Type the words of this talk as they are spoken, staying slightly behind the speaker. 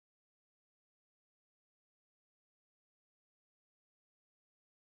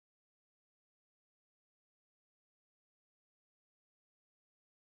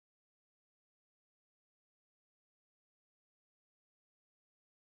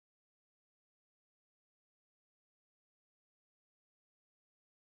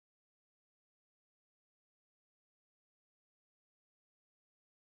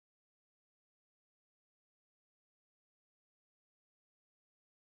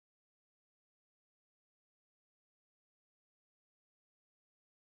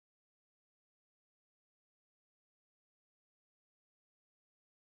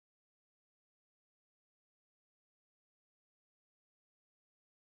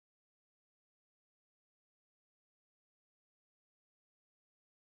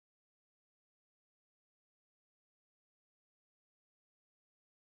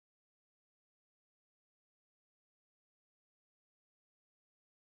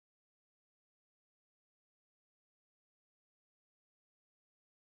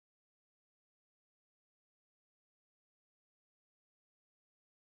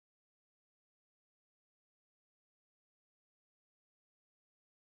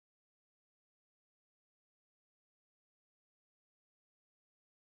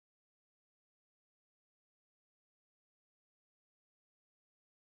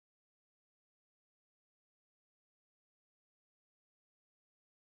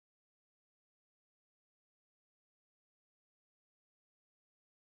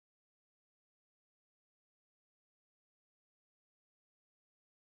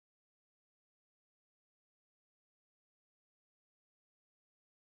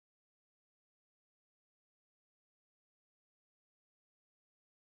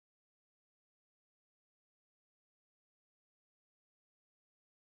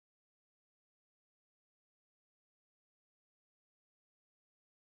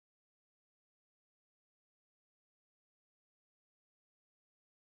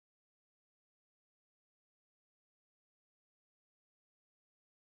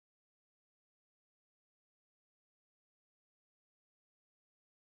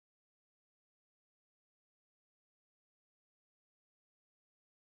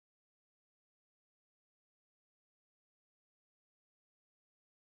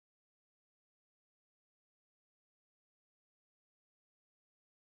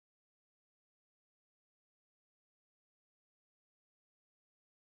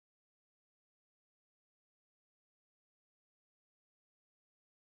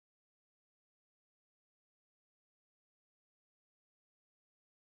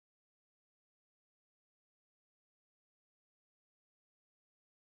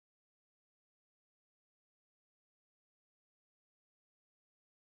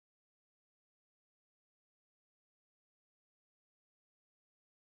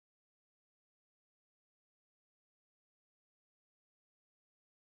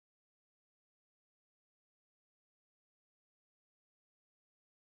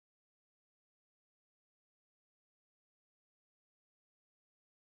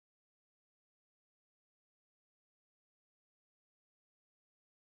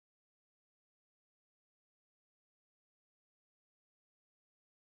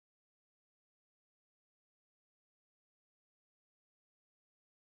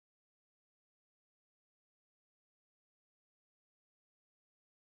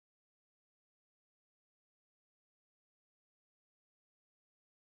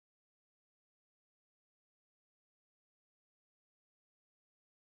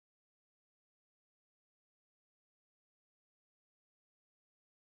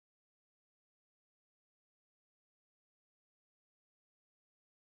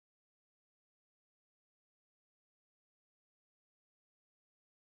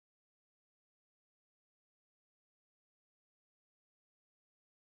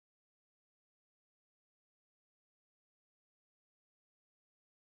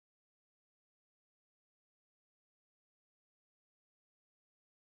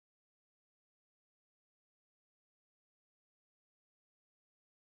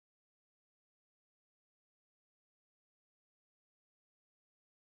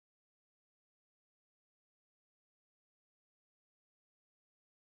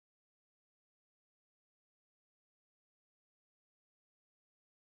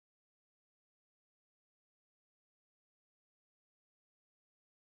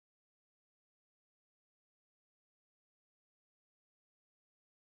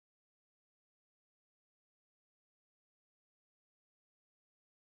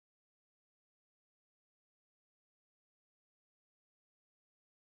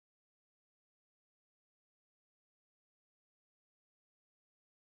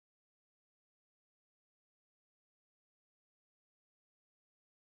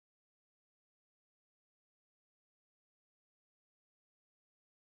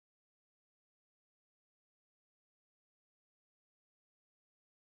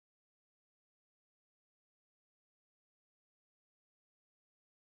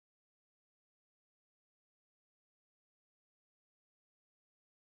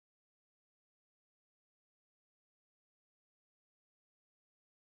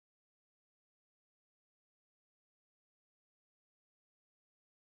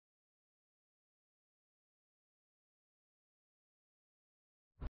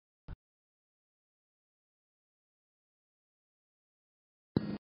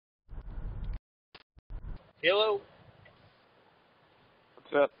Hello. What's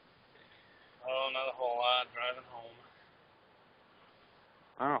up? Oh, not a whole lot. Driving home.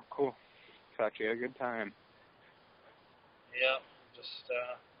 Oh, cool. Thought you had a good time. Yep, just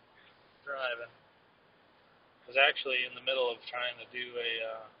driving. I was actually in the middle of trying to do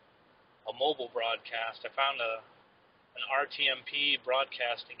a mobile broadcast. I found an RTMP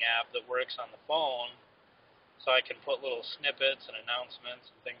broadcasting app that works on the phone, so I can put little snippets and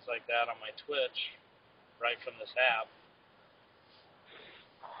announcements and things like that on my Twitch right from this app.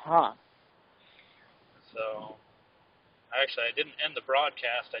 Huh. So, actually, I didn't end the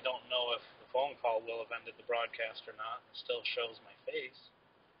broadcast. I don't know if the phone call will have ended the broadcast or not. It still shows my face.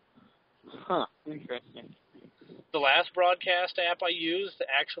 Huh. Interesting. The last broadcast app I used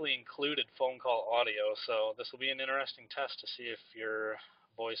actually included phone call audio, so this will be an interesting test to see if your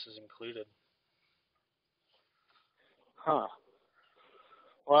voice is included. Huh.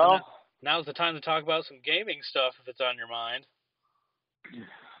 Well, so now's the time to talk about some gaming stuff if it's on your mind.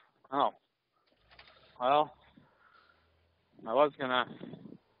 Oh. Well, I was gonna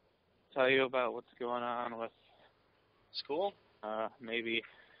tell you about what's going on with School? maybe.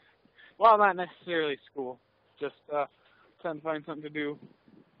 Well, not necessarily school. Just trying to find something to do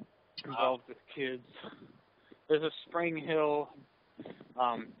involved with kids. There's a Spring Hill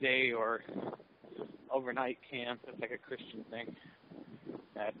day or overnight camp. It's like a Christian thing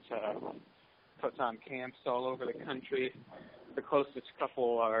that puts on camps all over the country. The closest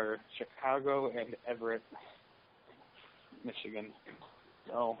couple are Chicago and Everett, Michigan.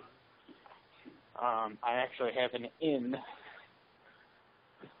 So I actually have an inn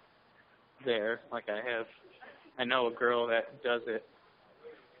there. Like I know a girl that does it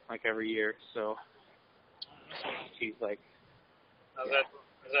like every year. So she's like. Is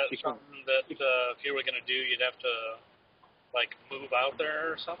that something that if you were gonna do, you'd have to like move out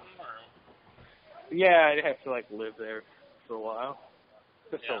there or something, or? Yeah, I'd have to like live there for a while,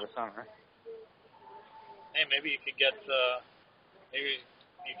 just over summer. Hey, maybe you could get some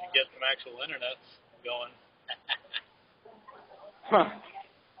actual internet going. Huh.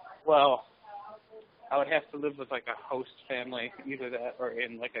 Well, I would have to live with like a host family, either that or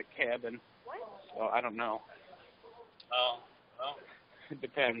in like a cabin. So I don't know. Oh, well. It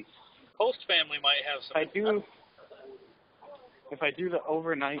depends. Host family might have some. If I do the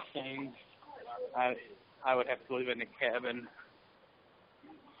overnight thing, I would have to live in a cabin.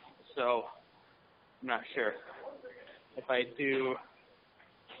 So I'm not sure. If I do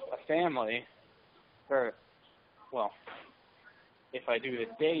a family, if I do the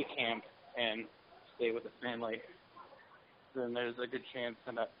day camp and stay with a family, then there's a good chance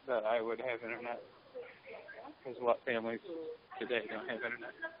that I would have internet. Because a lot of families today don't have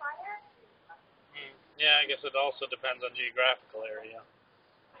internet. Yeah, I guess it also depends on geographical area.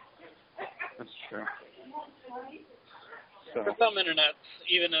 That's true. So. For some internets,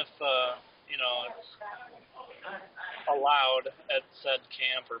 even if it's allowed at said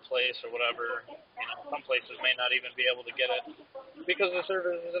camp or place or whatever, some places may not even be able to get it because the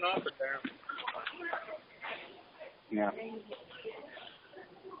service isn't offered there. Yeah.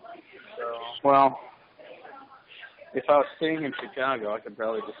 So. Well, if I was staying in Chicago, I could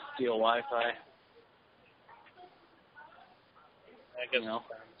probably just steal Wi-Fi. I guess it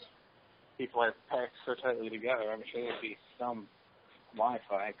depends. People have packed so tightly together, I'm sure there'd be some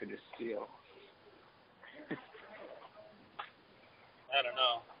Wi-Fi I could just steal. I don't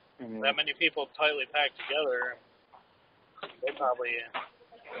know. That many people tightly packed together, they probably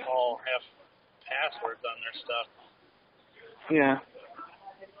all have passwords on their stuff. Yeah.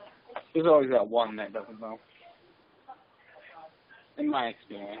 There's always that one that doesn't know. In my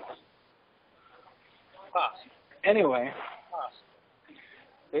experience. Possible. Anyway. Possible.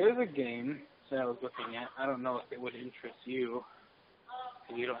 There's a game that I was looking at. I don't know if it would interest you.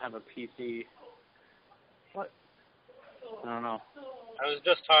 Because you don't have a PC. What? I don't know. I was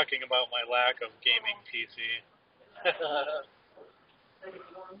just talking about my lack of gaming PC.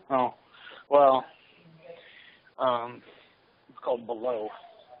 Oh. Well, it's called Below.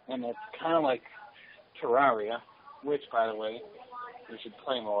 And it's kind of like Terraria, which, by the way, you should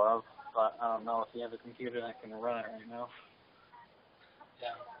play more of. But I don't know if you have a computer that can run it right now.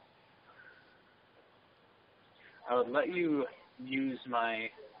 Yeah. I would let you use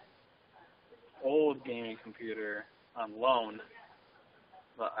my old gaming computer on loan,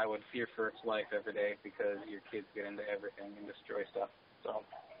 but I would fear for its life every day because your kids get into everything and destroy stuff. So.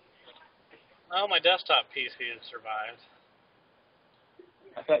 Well, my desktop PC has survived.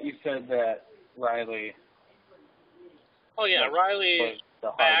 I thought you said that Riley. Oh yeah, Riley was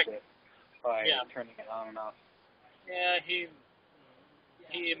the back by turning it on and off. Yeah, he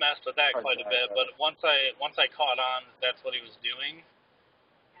he messed with that Hard quite a drive, bit. But once I caught on that's what he was doing,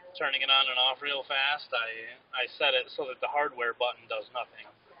 turning it on and off real fast, I set it so that the hardware button does nothing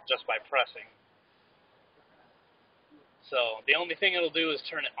just by pressing. So the only thing it'll do is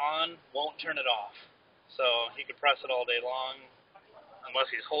turn it on, won't turn it off. So he could press it all day long,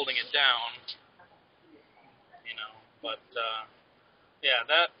 unless he's holding it down, you know. But yeah,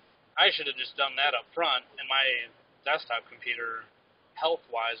 that I should have just done that up front, and my desktop computer,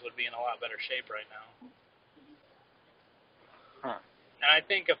 health-wise, would be in a lot better shape right now. Huh. And I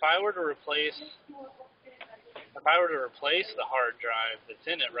think if I were to replace the hard drive that's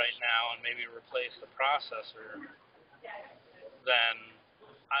in it right now, and maybe replace the processor, then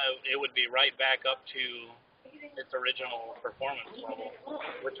it would be right back up to its original performance level,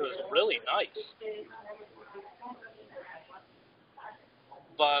 which was really nice.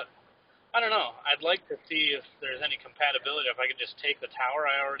 But I don't know. I'd like to see if there's any compatibility. If I could just take the tower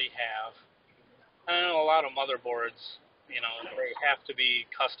I already have. I know a lot of motherboards, you know, they have to be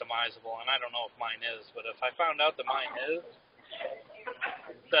customizable, and I don't know if mine is. But if I found out that mine is,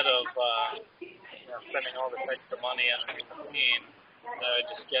 instead of spending all this extra money on a new machine,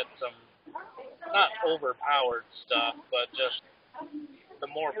 just get some not overpowered stuff, but just the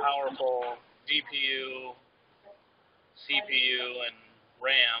more powerful GPU, CPU, and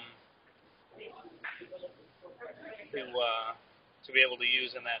RAM to be able to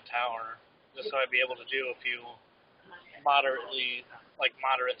use in that tower, just so I'd be able to do a few moderate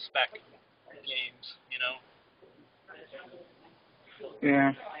spec games, you know.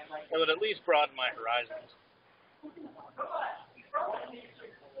 Yeah. It would at least broaden my horizons.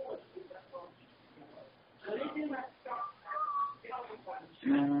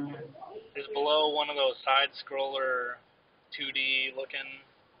 Is Below one of those side-scroller 2D looking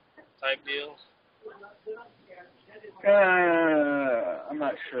type deals? I'm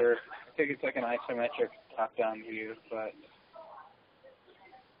not sure. I think it's like an isometric top-down view, but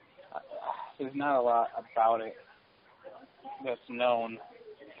there's not a lot about it that's known.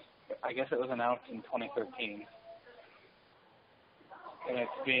 I guess it was announced in 2013, and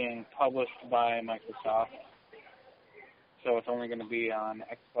it's being published by Microsoft, so it's only going to be on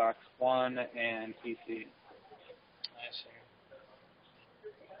Xbox One and PC. I see.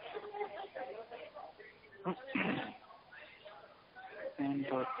 And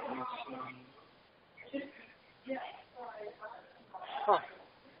huh.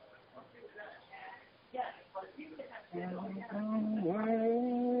 Did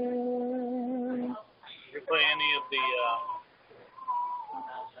you play any of the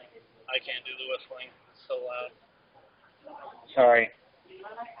I can't do the whistling, it's so loud. Sorry.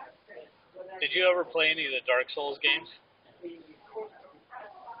 Did you ever play any of the Dark Souls games?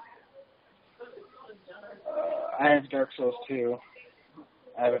 I have Dark Souls 2.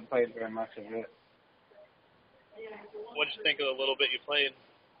 I haven't played very much of it. What did you think of the little bit you played?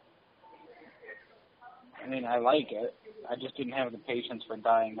 I mean, I like it. I just didn't have the patience for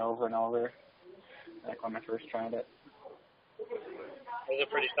dying over and over, like when I first tried it. Was it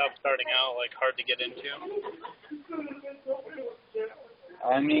pretty tough starting out, like hard to get into?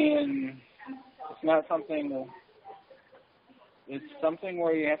 I mean, it's not something. It's something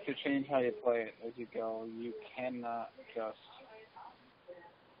where you have to change how you play it as you go. You cannot just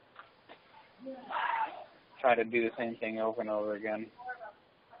try to do the same thing over and over again.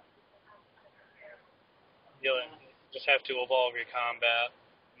 You'll just have to evolve your combat,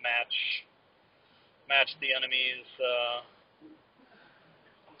 match the enemy's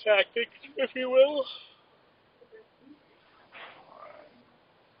tactics, if you will.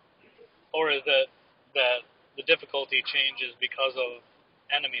 Or is it that the difficulty changes because of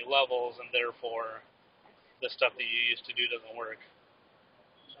enemy levels, and therefore the stuff that you used to do doesn't work?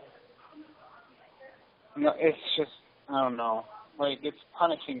 No, it's just, I don't know. Like, it's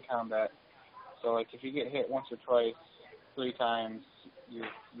punishing combat. So, like, if you get hit once or twice, 3 times, you're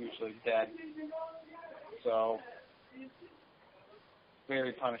usually dead. So,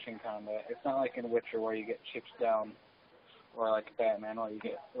 very punishing combat. It's not like in Witcher where you get chipped down, or like Batman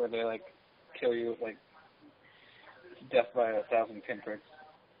where they like kill you like death by 1,000 pinpricks.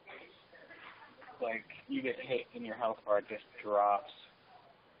 Like, you get hit and your health bar just drops.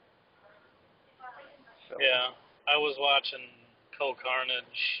 So. Yeah, I was watching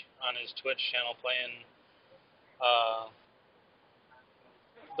Carnage on his Twitch channel playing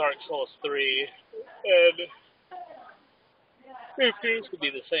Dark Souls 3, and it appears to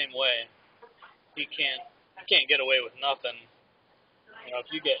be the same way. You can't get away with nothing. You know, if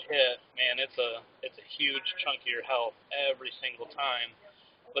you get hit, man, it's a huge chunk of your health every single time.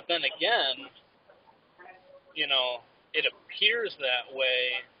 But then again, you know, it appears that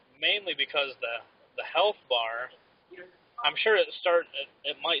way mainly because the health bar. I'm sure it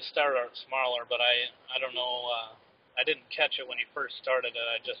might start out smaller, but I don't know. I didn't catch it when he first started it.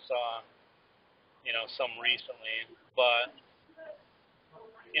 I just saw some recently, but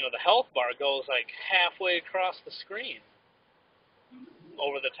the health bar goes like halfway across the screen,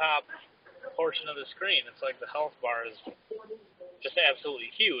 over the top portion of the screen. It's like the health bar is just absolutely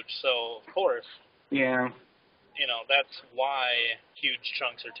huge. So of course, yeah, that's why huge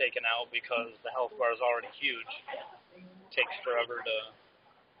chunks are taken out, because the health bar is already huge. It takes forever to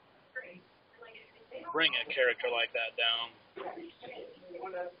bring a character like that down.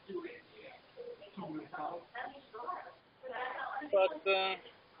 But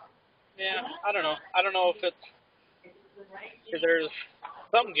yeah, I don't know. I don't know if it's. There's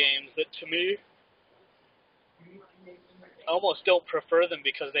some games that to me I almost don't prefer them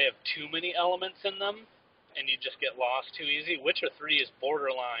because they have too many elements in them, and you just get lost too easy. Witcher 3 is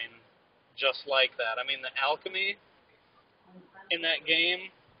borderline just like that. I mean, the alchemy in that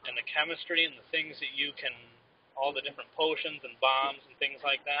game, and the chemistry, and the things that you can, all the different potions and bombs and things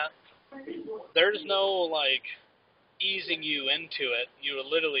like that, there's no, like, easing you into it. You are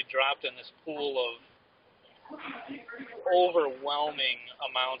literally dropped in this pool of overwhelming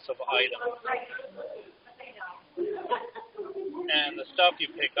amounts of items. And the stuff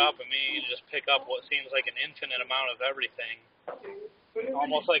you pick up, I mean, you just pick up what seems like an infinite amount of everything.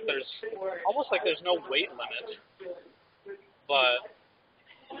 Almost like there's no weight limit. But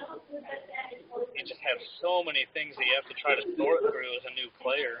you just have so many things that you have to try to sort through as a new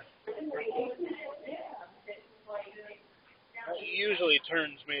player. It usually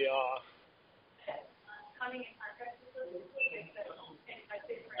turns me off.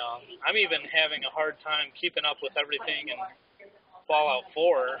 I'm even having a hard time keeping up with everything in Fallout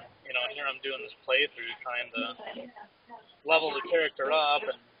 4. And here I'm doing this playthrough trying to level the character up,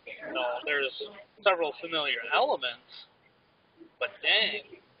 and there's several familiar elements, but dang,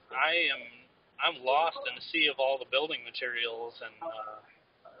 I'm lost in a sea of all the building materials and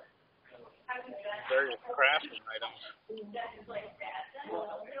various crafting items.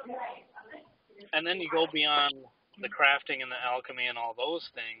 And then you go beyond the crafting and the alchemy and all those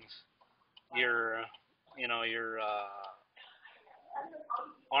things. Your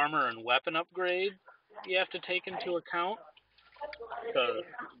armor and weapon upgrade you have to take into account, because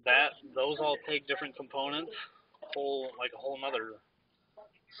those all take different components. A whole nother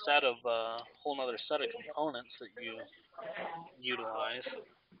set of components that you utilize.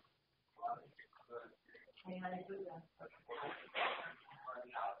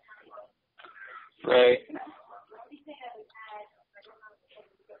 Right.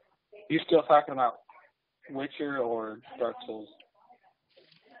 You still talking about Witcher or Dark Souls?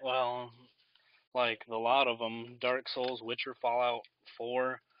 Well, like a lot of them, Dark Souls, Witcher, Fallout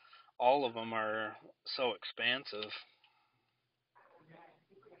 4, all of them are so expansive.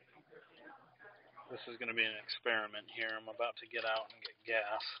 This is going to be an experiment here. I'm about to get out and get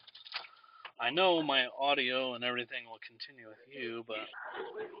gas. I know my audio and everything will continue with you, but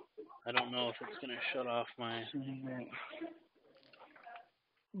I don't know if it's going to shut off my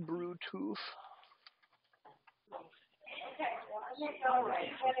Bluetooth.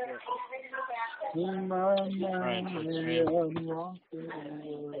 Alright,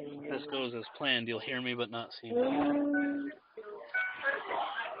 if this goes as planned, you'll hear me but not see me.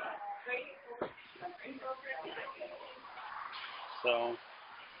 So,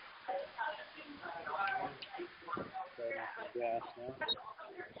 gas now.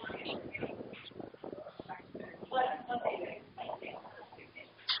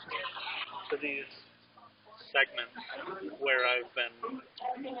 So these segments where I've been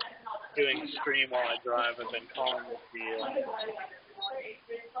doing stream while I drive, I've been calling it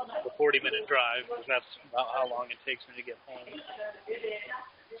the 40-minute drive, because that's about how long it takes me to get home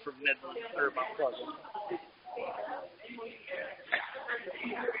from Midland or Mount Pleasant.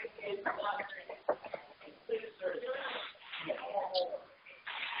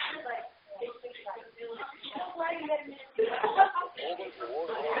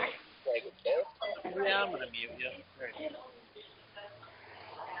 Yeah, I'm going to mute you. There you go.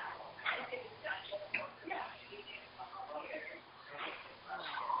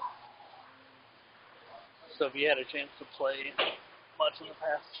 So have you had a chance to play much in the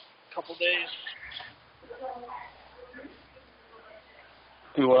past couple days?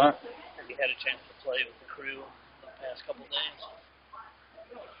 Do what? Have you had a chance to play with the crew in the past couple days?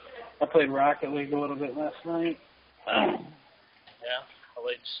 I played Rocket League a little bit last night. Yeah? How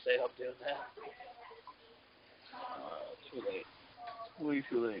late did you stay up doing that? Too late. Way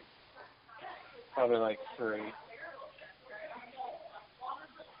too late. Probably like 3.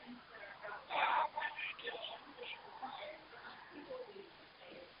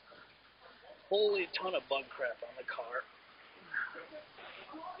 holy ton of bug crap on the car.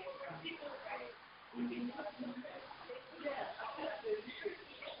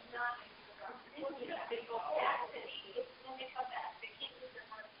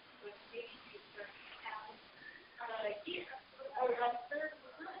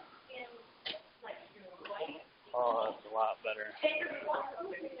 Oh, that's a lot better.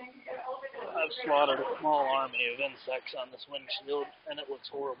 I've slaughtered a small army of insects on this windshield, and it looks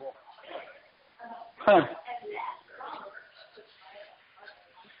horrible. Huh.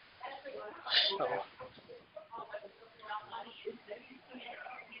 So,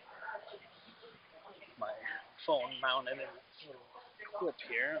 my phone mounted in this little clip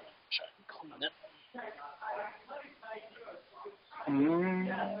here. I'm going to try and clean it.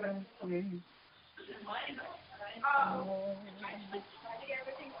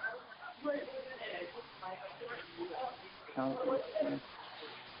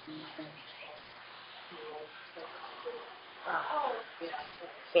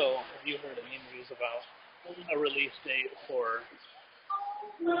 So, have you heard any news about a release date for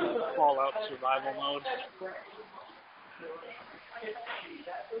Fallout Survival Mode?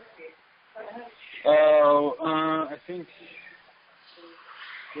 I think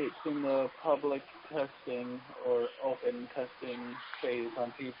it's in the public testing or open testing phase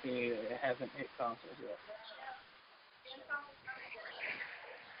on PC. It hasn't hit consoles yet.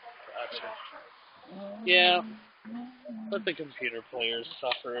 Gotcha. Yeah. Let the computer players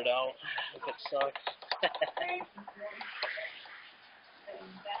suffer it out if it sucks.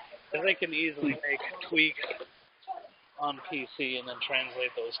 Because they can easily make tweaks on PC and then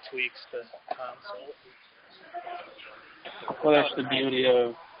translate those tweaks to console. Well, that's the beauty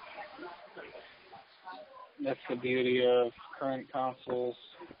of current consoles.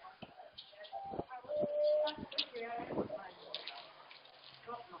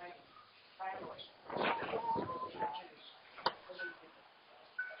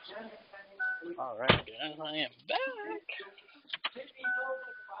 All right, guys, I am back.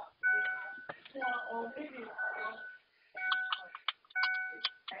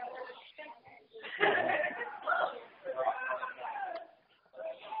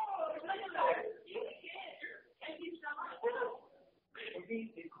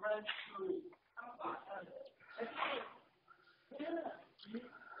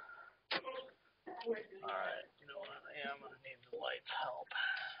 Alright, you know what? I am going to need the light's help.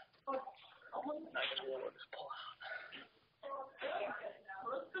 I'm not going to be able to just pull out.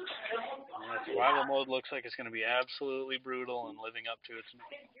 Survival mode looks like it's going to be absolutely brutal and living up to its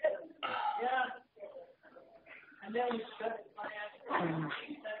name.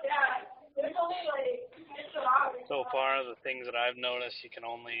 So far, the things that I've noticed, you can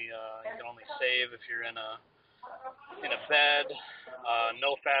only save if you're in a bed.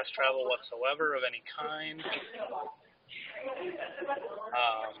 No fast travel whatsoever of any kind.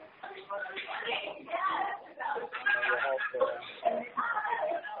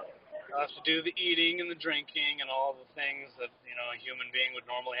 You'll have to do the eating and the drinking and all the things that a human being would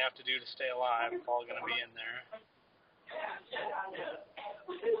normally have to do to stay alive. It's all going to be in there.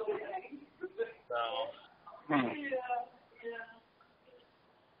 So.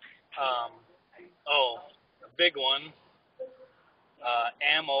 A big one.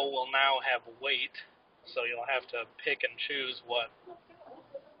 Ammo will now have weight, so you'll have to pick and choose what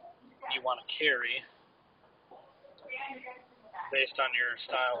you want to carry based on your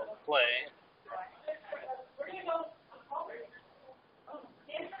style of play.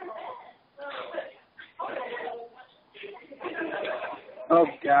 Oh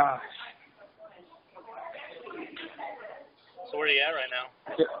gosh. So where are you at right now?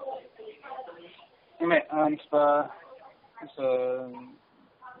 I'm at OnSpa. It's a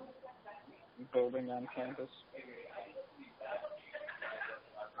building on campus.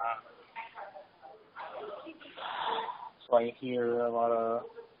 So I hear a lot of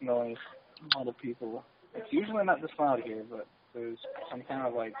noise, a lot of people. It's usually not this loud here, but there's some kind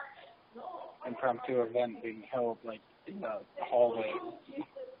of like impromptu event being held like in the hallway. The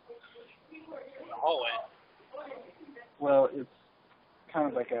hallway? Well, it's kind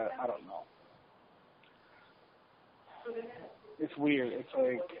of like I don't know. It's weird. It's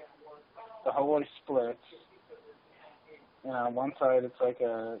like the hallway splits, and on one side it's like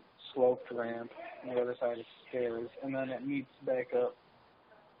a sloped ramp, and the other side is stairs, and then it meets back up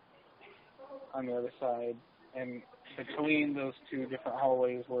on the other side. And between those two different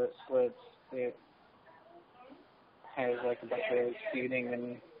hallways where it splits, it has like a bunch of seating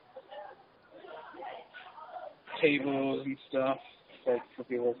and tables and stuff, like for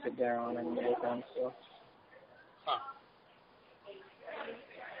people to sit down and work on stuff. Huh.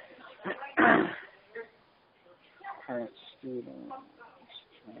 current students,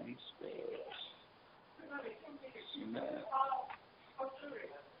 transcripts, submit,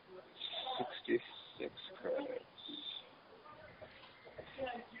 66 credits.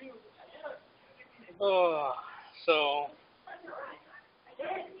 Oh, so,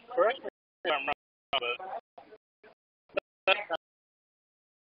 correct me if I'm wrong, but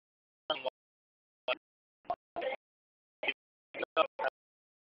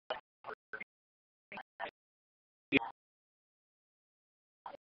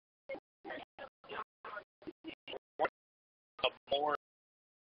more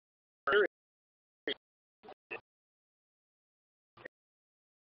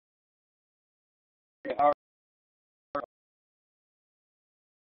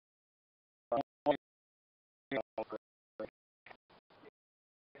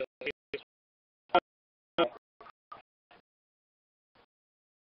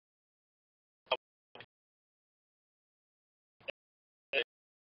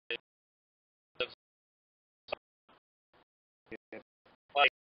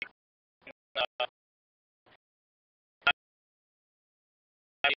like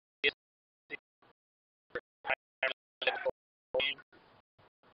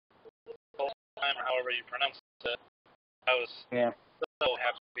time or however you pronounce it. I was so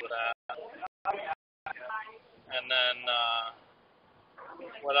happy with that. And then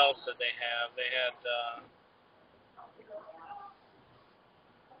what else did they have? They had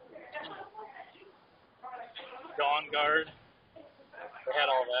Dawn Guard. They had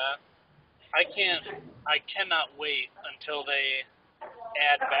all that. I cannot wait until they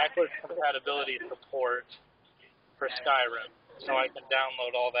add backwards compatibility support for Skyrim, so I can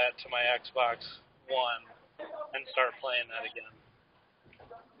download all that to my Xbox One and start playing that again.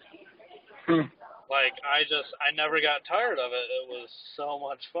 Like, I never got tired of it. It was so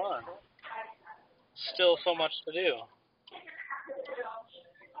much fun. Still so much to do.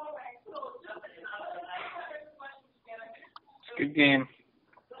 It's a good game.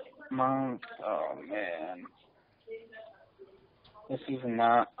 Monk, oh man. This is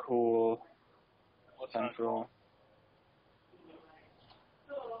not cool. What's Central.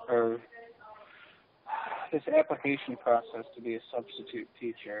 Or this application process to be a substitute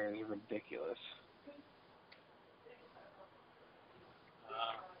teacher is ridiculous.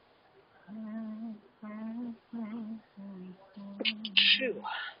 Shoo.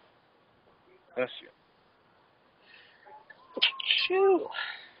 Bless you. Shoo.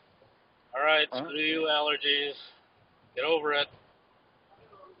 All right, screw you, allergies. Get over it.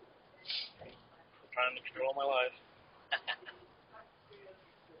 I'm trying to control my life.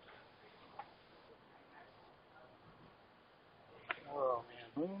 Oh,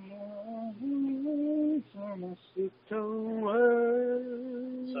 man.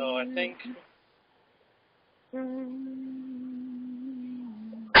 So I think...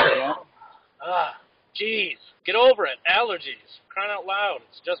 Yeah. Jeez. Get over it. Allergies. Crying out loud.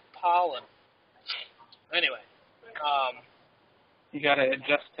 It's just pollen. Anyway. You gotta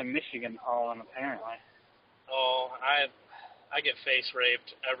adjust to Michigan pollen, apparently. Oh, I get face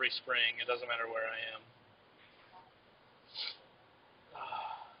raped every spring. It doesn't matter where I am.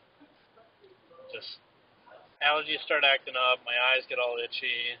 Just allergies start acting up. My eyes get all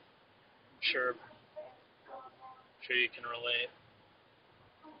itchy. Sure you can relate.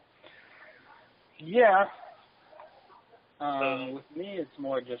 Yeah. With me, it's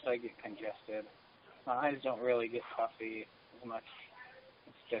more just I get congested. My eyes don't really get puffy as much.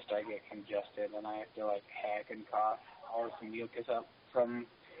 It's just I get congested and I have to like hack and cough all this mucus up from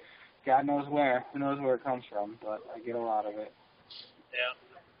God knows where. Who knows where it comes from, but I get a lot of it. Yeah.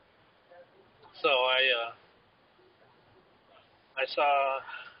 So I saw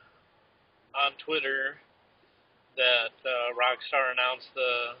on Twitter that Rockstar announced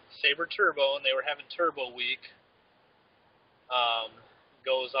the Saber Turbo, and they were having Turbo Week.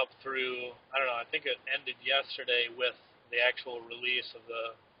 Goes up through, I don't know, I think it ended yesterday with the actual release of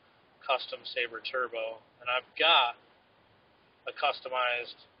the custom Saber Turbo. And I've got a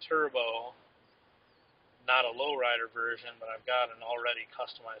customized Turbo, not a lowrider version, but I've got an already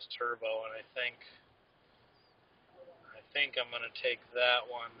customized Turbo, and I think I'm going to take that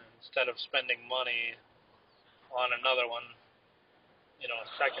one instead of spending money on another one, you know, a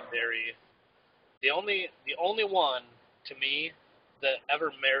secondary. The only one to me that ever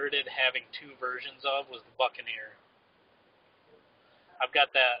merited having two versions of was the Buccaneer. I've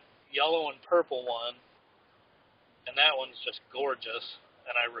got that yellow and purple one, and that one's just gorgeous,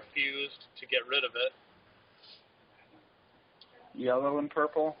 and I refused to get rid of it. Yellow and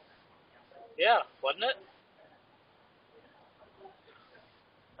purple? Yeah, wasn't it?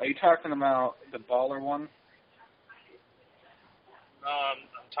 Are you talking about the baller one? No,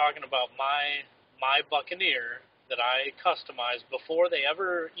 I'm talking about my Buccaneer that I customized before they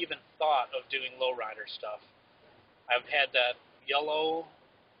ever even thought of doing lowrider stuff. I've had that yellow.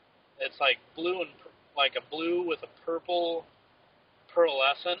 It's like blue and like a blue with a purple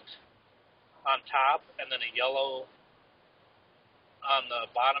pearlescent on top, and then a yellow on the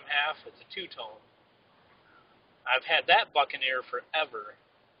bottom half. It's a two-tone. I've had that Buccaneer forever,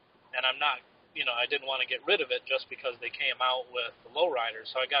 and I'm not, I didn't want to get rid of it just because they came out with the lowrider.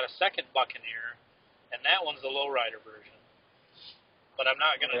 So I got a second Buccaneer, and that one's the lowrider version. But I'm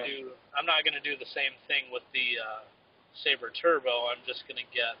not gonna do the same thing with the Sabre Turbo. I'm just gonna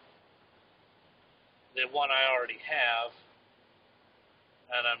get the one I already have,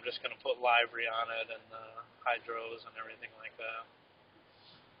 and I'm just gonna put livery on it and hydros and everything like that.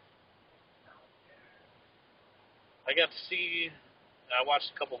 I got to see. I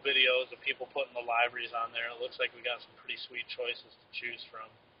watched a couple videos of people putting the liveries on there. It looks like we got some pretty sweet choices to choose from.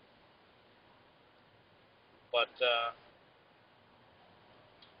 But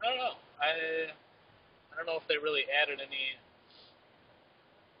I don't know. I don't know if they really added any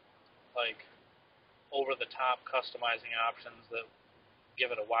like over-the-top customizing options that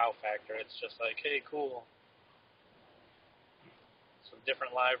give it a wow factor. It's just like, hey, cool. Some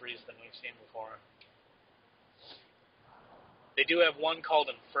different liveries than we've seen before. They do have one called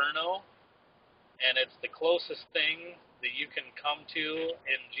Inferno, and it's the closest thing that you can come to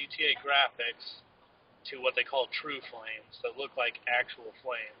in GTA graphics to what they call true flames that look like actual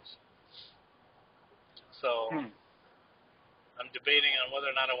flames. So I'm debating on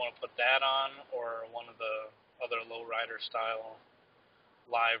whether or not I want to put that on or one of the other lowrider style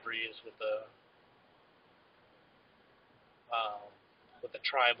liveries with the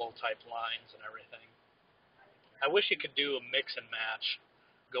tribal type lines and everything. I wish you could do a mix and match.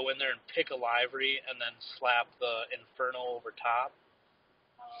 Go in there and pick a livery and then slap the Inferno over top.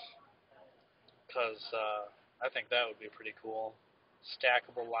 Because I think that would be pretty cool.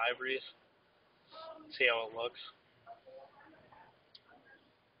 Stackable liveries. See how it looks.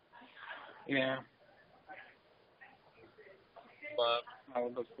 Yeah. But that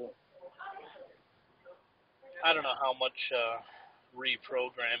would look cool. I don't know how much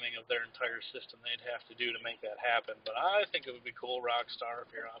reprogramming of their entire system they'd have to do to make that happen. But I think it would be cool, Rockstar,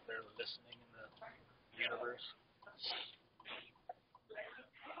 if you're out there listening in the universe.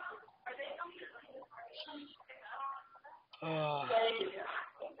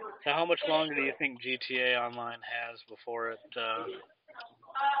 So how much longer do you think GTA Online has before it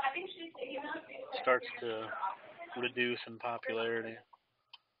starts to reduce in popularity?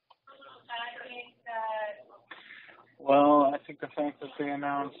 Well, I think the fact that they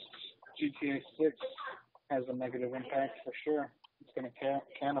announced GTA 6 has a negative impact for sure. It's going to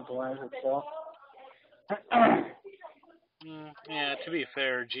cannibalize itself. Yeah, to be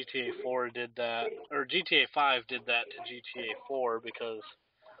fair, GTA 4 did that, or GTA 5 did that to GTA 4 because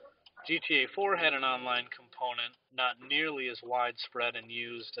GTA 4 had an online component not nearly as widespread and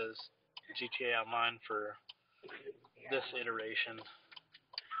used as GTA Online for this iteration.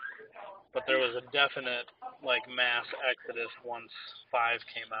 But there was a definite mass exodus once 5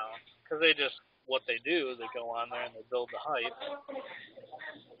 came out. Because what they do is they go on there and they build the hype.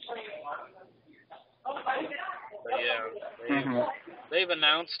 But yeah, they've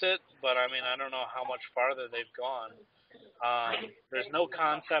announced it, but I mean, I don't know how much farther they've gone. There's no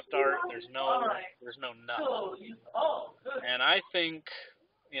concept art. There's no nothing. And I think,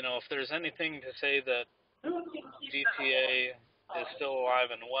 if there's anything to say that GTA is still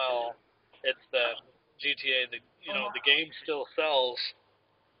alive and well, it's that GTA, the game still sells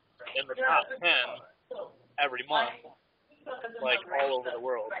in the top 10 every month, all over the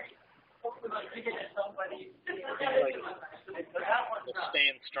world. It's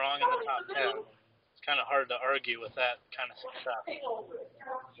staying strong in the top 10. It's kind of hard to argue with that kind of success.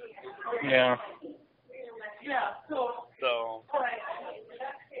 Yeah. So,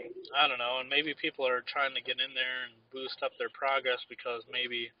 I don't know, and maybe people are trying to get in there and boost up their progress because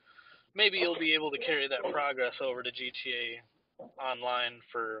maybe you'll be able to carry that progress over to GTA Online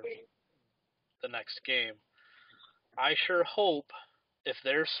for the next game. I sure hope, if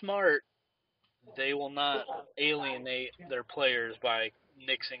they're smart, they will not alienate their players by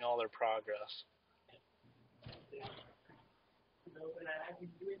nixing all their progress.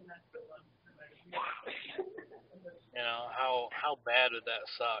 How bad would that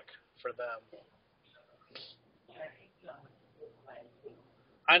suck for them?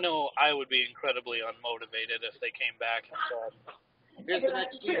 I know I would be incredibly unmotivated if they came back and said, here's the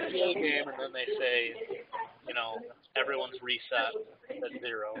next GTA game, and then they say, everyone's reset at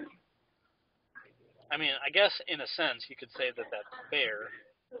 0. I mean, I guess in a sense you could say that that's fair,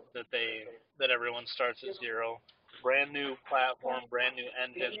 that everyone starts at zero, brand new platform, brand new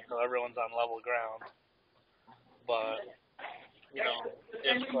engine, so everyone's on level ground. But you know,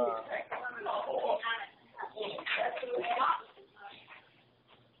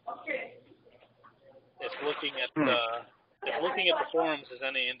 if looking at the forums is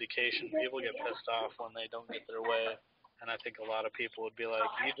any indication, people get pissed off when they don't get their way, and I think a lot of people would be like,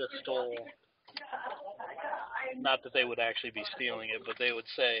 "You just stole." Not that they would actually be stealing it, but they would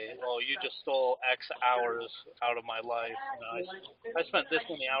say, "Well, you just stole X hours out of my life. You know, I spent this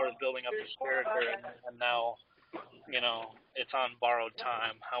many hours building up this character, and now, you know, it's on borrowed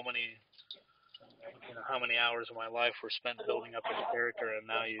time. How many hours of my life were spent building up this character, and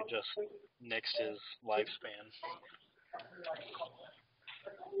now you just nixed his lifespan."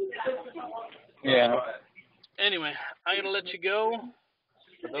 Yeah. Anyway, I gotta let you go.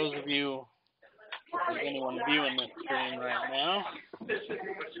 For those of you, if there's anyone viewing this stream right now,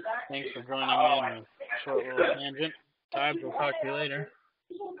 thanks for joining me on a short little tangent. Times, we'll talk to you later.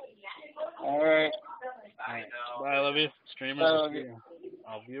 All right. Bye, I love you. Streamers, I'll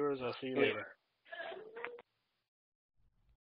see you later.